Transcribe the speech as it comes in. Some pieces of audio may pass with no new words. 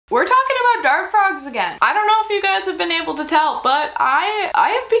We're talking about dart frogs again. I don't know if you guys have been able to tell, but I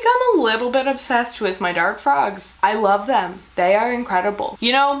have become a little bit obsessed with my dart frogs. I love them. They are incredible.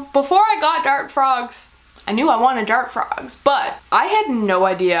 You know, before I got dart frogs, I knew I wanted dart frogs, but I had no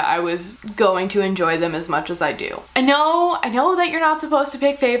idea I was going to enjoy them as much as I do. I know that you're not supposed to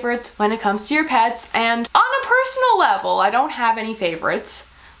pick favorites when it comes to your pets, and on a personal level, I don't have any favorites.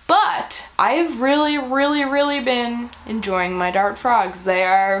 But I have really been enjoying my dart frogs. They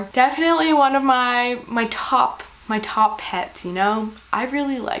are definitely one of my top pets, you know? I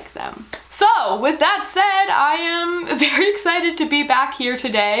really like them. So with that said, I am very excited to be back here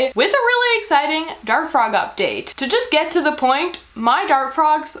today with a really exciting dart frog update. To just get to the point, my dart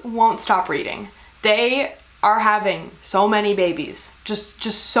frogs won't stop breeding. They are having so many babies, just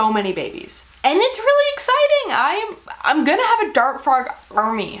so many babies. And it's really exciting. I'm gonna have a dart frog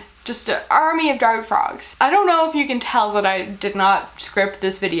army. Just an army of dart frogs. I don't know if you can tell that I did not script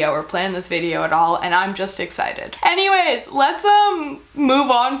this video or plan this video at all, and I'm just excited. Anyways, let's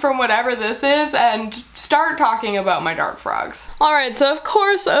move on from whatever this is and start talking about my dart frogs. Alright, so of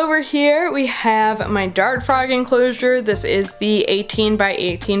course over here we have my dart frog enclosure. This is the 18 by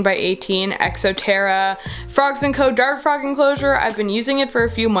 18 by 18 Exoterra Frogs & Co. dart frog enclosure. I've been using it for a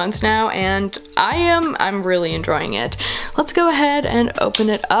few months now and I'm really enjoying it. Let's go ahead and open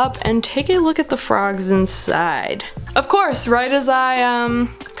it up and take a look at the frogs inside. Of course, right as I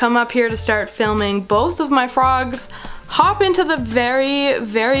come up here to start filming, both of my frogs hop into the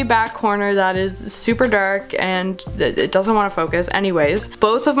very back corner that is super dark and it doesn't want to focus. Anyways,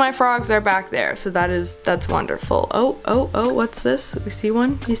 both of my frogs are back there, so that's wonderful. Oh, what's this? We see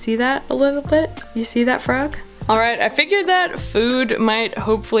one? You see that a little bit? You see that frog? Alright, I figured that food might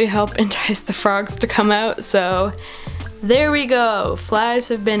hopefully help entice the frogs to come out, so there we go. Flies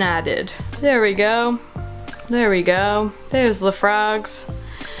have been added. There we go. There we go. There's the frogs.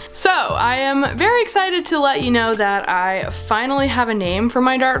 So, I am very excited to let you know that I finally have a name for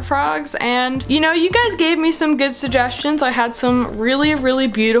my dart frogs, and you know, you guys gave me some good suggestions. I had some really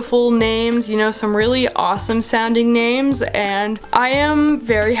beautiful names, you know, some really awesome sounding names, and I am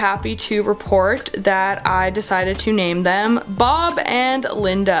very happy to report that I decided to name them Bob and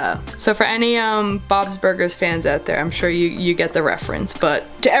Linda. So for any Bob's Burgers fans out there, I'm sure you get the reference, but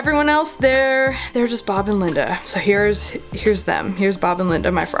to everyone else, they're just Bob and Linda. So here's them. Here's Bob and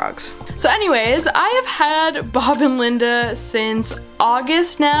Linda, my frogs. So anyways, I have had Bob and Linda since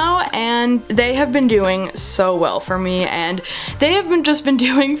August now, and they have been doing so well for me, and they have just been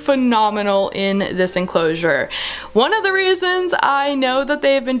doing phenomenal in this enclosure. One of the reasons I know that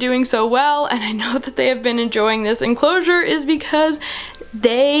they have been doing so well, and I know that they have been enjoying this enclosure, is because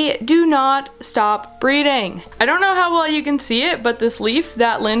they do not stop breeding. I don't know how well you can see it, but this leaf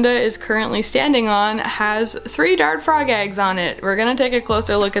that Linda is currently standing on has 3 dart frog eggs on it. We're gonna take a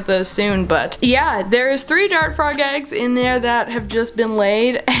closer look at those soon, but yeah, there's 3 dart frog eggs in there that have just been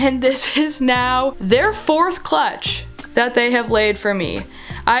laid, and this is now their 4th clutch that they have laid for me.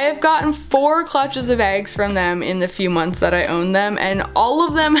 I have gotten 4 clutches of eggs from them in the few months that I own them, and all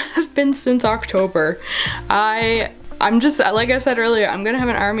of them have been since October. I'm just, like I said earlier, I'm gonna have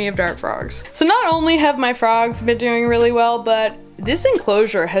an army of dart frogs. So not only have my frogs been doing really well, but this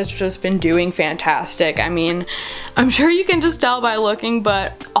enclosure has just been doing fantastic. I mean, I'm sure you can just tell by looking,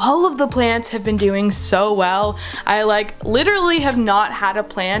 but all of the plants have been doing so well. I literally have not had a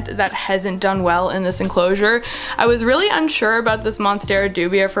plant that hasn't done well in this enclosure. I was really unsure about this Monstera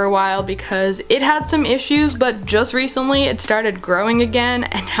dubia for a while because it had some issues, but just recently it started growing again,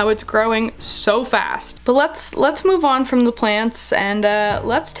 and now it's growing so fast. But let's move on from the plants and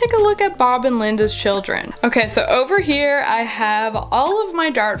let's take a look at Bob and Linda's children. Okay, so over here I have all of my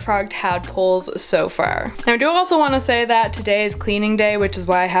dart frog tadpoles so far. Now I do also want to say that today is cleaning day, which is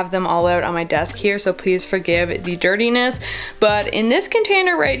why I have them all out on my desk here, so please forgive the dirtiness. But in this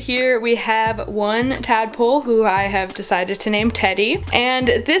container right here, we have one tadpole who I have decided to name Teddy, and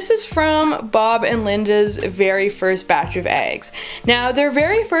this is from Bob and Linda's very first batch of eggs. Now their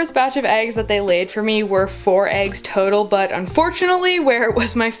very first batch of eggs that they laid for me were 4 eggs total, but unfortunately where it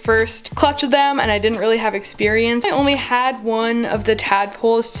was my first clutch of them and I didn't really have experience, I only had one of the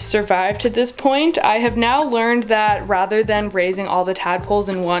tadpoles to survive to this point. I have now learned that rather than raising all the tadpoles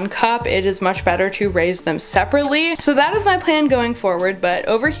in one cup, it is much better to raise them separately. So that is my plan going forward, but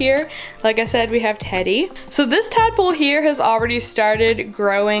over here, like I said, we have Teddy. So this tadpole here has already started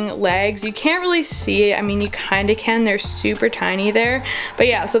growing legs. You can't really see it, I mean you kinda can, they're super tiny there. But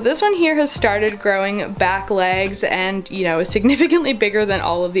yeah, so this one here has started growing back legs and, you know, is significantly bigger than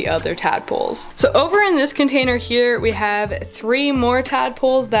all of the other tadpoles. So over in this container here, we have 3 more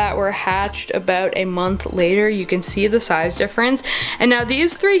tadpoles that were hatched about a month later. You can see the size difference. And now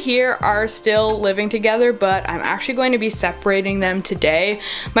these three here are still living together, but I'm actually going to be separating them today.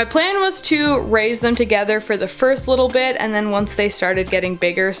 My plan was to raise them together for the first little bit, and then once they started getting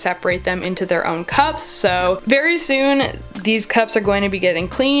bigger, separate them into their own cups. So very soon these cups are going to be getting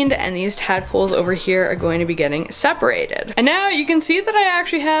cleaned and these tadpoles over here are going to be getting separated. And now you can see that I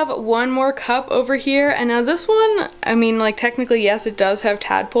actually have one more cup over here, and now this one, I mean, like, technically yes, it does have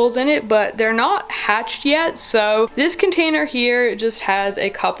tadpoles in it, but they're not hatched yet. So this container here just has a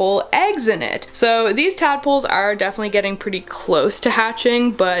couple eggs in it. So these tadpoles are definitely getting pretty close to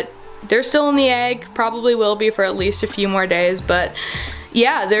hatching, but they're still in the egg, probably will be for at least a few more days. But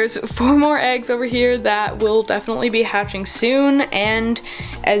yeah, there's 4 more eggs over here that will definitely be hatching soon, and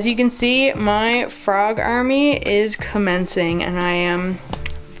as you can see, my frog army is commencing, and I am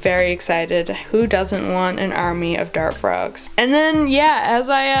very excited. Who doesn't want an army of dart frogs? And then, yeah, as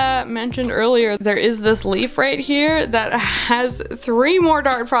I mentioned earlier, there is this leaf right here that has 3 more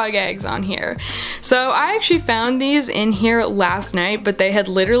dart frog eggs on here. So I actually found these in here last night, but they had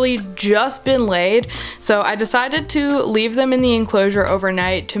literally just been laid. So I decided to leave them in the enclosure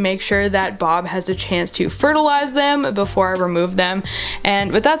overnight to make sure that Bob has a chance to fertilize them before I remove them.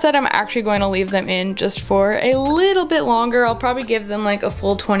 And with that said, I'm actually going to leave them in just for a little bit longer. I'll probably give them like a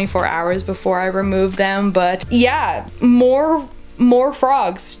full 24 hours before I remove them. But yeah, more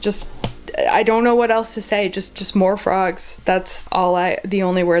frogs. Just, I don't know what else to say, just more frogs. That's all the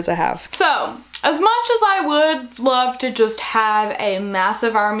only words I have. So as much as I would love to just have a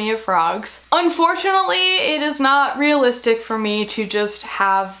massive army of frogs, unfortunately it is not realistic for me to just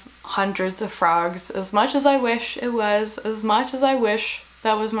have hundreds of frogs. As much as I wish it was, as much as I wish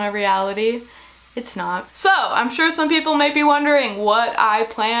that was my reality, it's not. So I'm sure some people might be wondering what I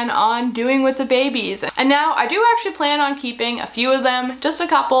plan on doing with the babies. And now I do actually plan on keeping a few of them, just a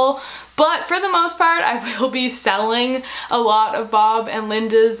couple, but for the most part I will be selling a lot of Bob and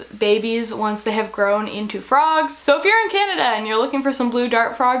Linda's babies once they have grown into frogs. So if you're in Canada and you're looking for some blue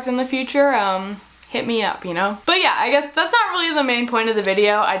dart frogs in the future, hit me up, you know? But yeah, I guess that's not really the main point of the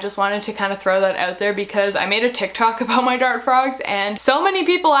video. I just wanted to kind of throw that out there because I made a TikTok about my dart frogs and so many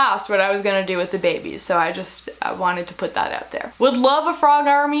people asked what I was gonna do with the babies, so I wanted to put that out there. Would love a frog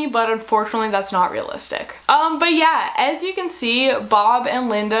army, but unfortunately that's not realistic. But yeah, as you can see, Bob and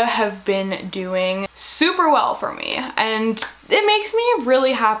Linda have been doing super well for me, and it makes me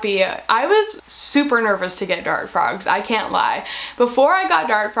really happy. I was super nervous to get dart frogs, I can't lie. Before I got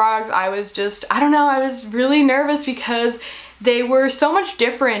dart frogs, I was just, I don't know, I was really nervous because they were so much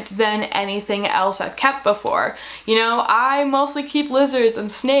different than anything else I've kept before. You know, I mostly keep lizards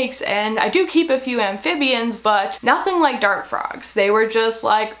and snakes, and I do keep a few amphibians, but nothing like dart frogs. They were just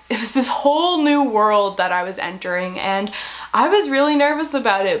like, it was this whole new world that I was entering, and I was really nervous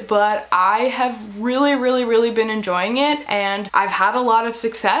about it, but I have really been enjoying it, and I've had a lot of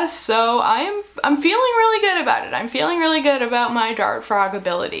success, so I'm feeling really good about it. I'm feeling really good about my dart frog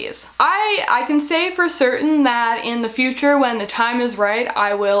abilities. I can say for certain that in the future, when the time is right,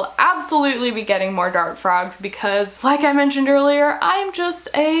 I will absolutely be getting more dart frogs because, like I mentioned earlier, I'm just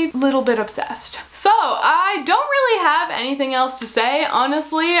a little bit obsessed. So I don't really have anything else to say,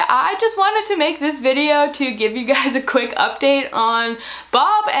 honestly. I just wanted to make this video to give you guys a quick update on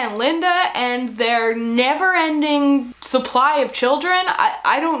Bob and Linda and their never-ending supply of children.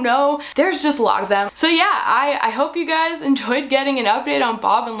 I don't know, there's just a lot of them. So yeah, I hope you guys enjoyed getting an update on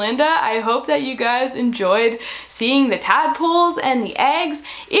Bob and Linda. I hope that you guys enjoyed seeing the tadpoles and the eggs.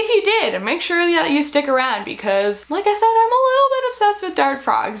 If you did, make sure that you stick around because, like I said, I'm a little bit obsessed with dart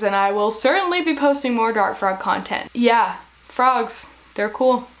frogs, and I will certainly be posting more dart frog content. Yeah, frogs, they're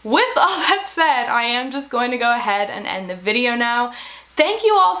cool. With all that said, I am just going to go ahead and end the video now. Thank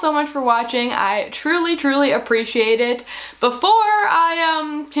you all so much for watching. I truly appreciate it. Before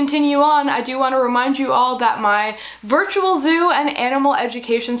I continue on, I do want to remind you all that my virtual zoo and animal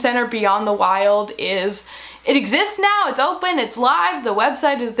education center Beyond the Wild it exists now, it's open, it's live, the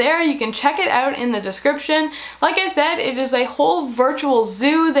website is there, you can check it out in the description. Like I said, it is a whole virtual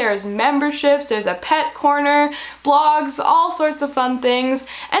zoo, there's memberships, there's a pet corner, blogs, all sorts of fun things.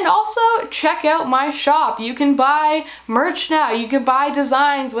 And also check out my shop. You can buy merch now, you can buy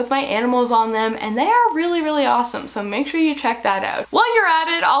designs with my animals on them, and they are really awesome, so make sure you check that out. While you're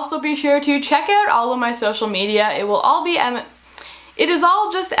at it, also be sure to check out all of my social media. It is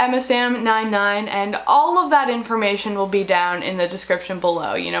all just MSAM99, and all of that information will be down in the description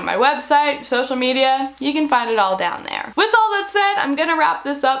below. You know, my website, social media, you can find it all down there. With all that said, I'm gonna wrap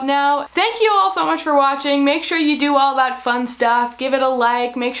this up now. Thank you all so much for watching. Make sure you do all that fun stuff. Give it a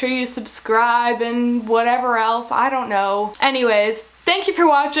like, make sure you subscribe, and whatever else, I don't know. Anyways, Thank you for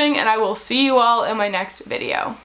watching, and I will see you all in my next video.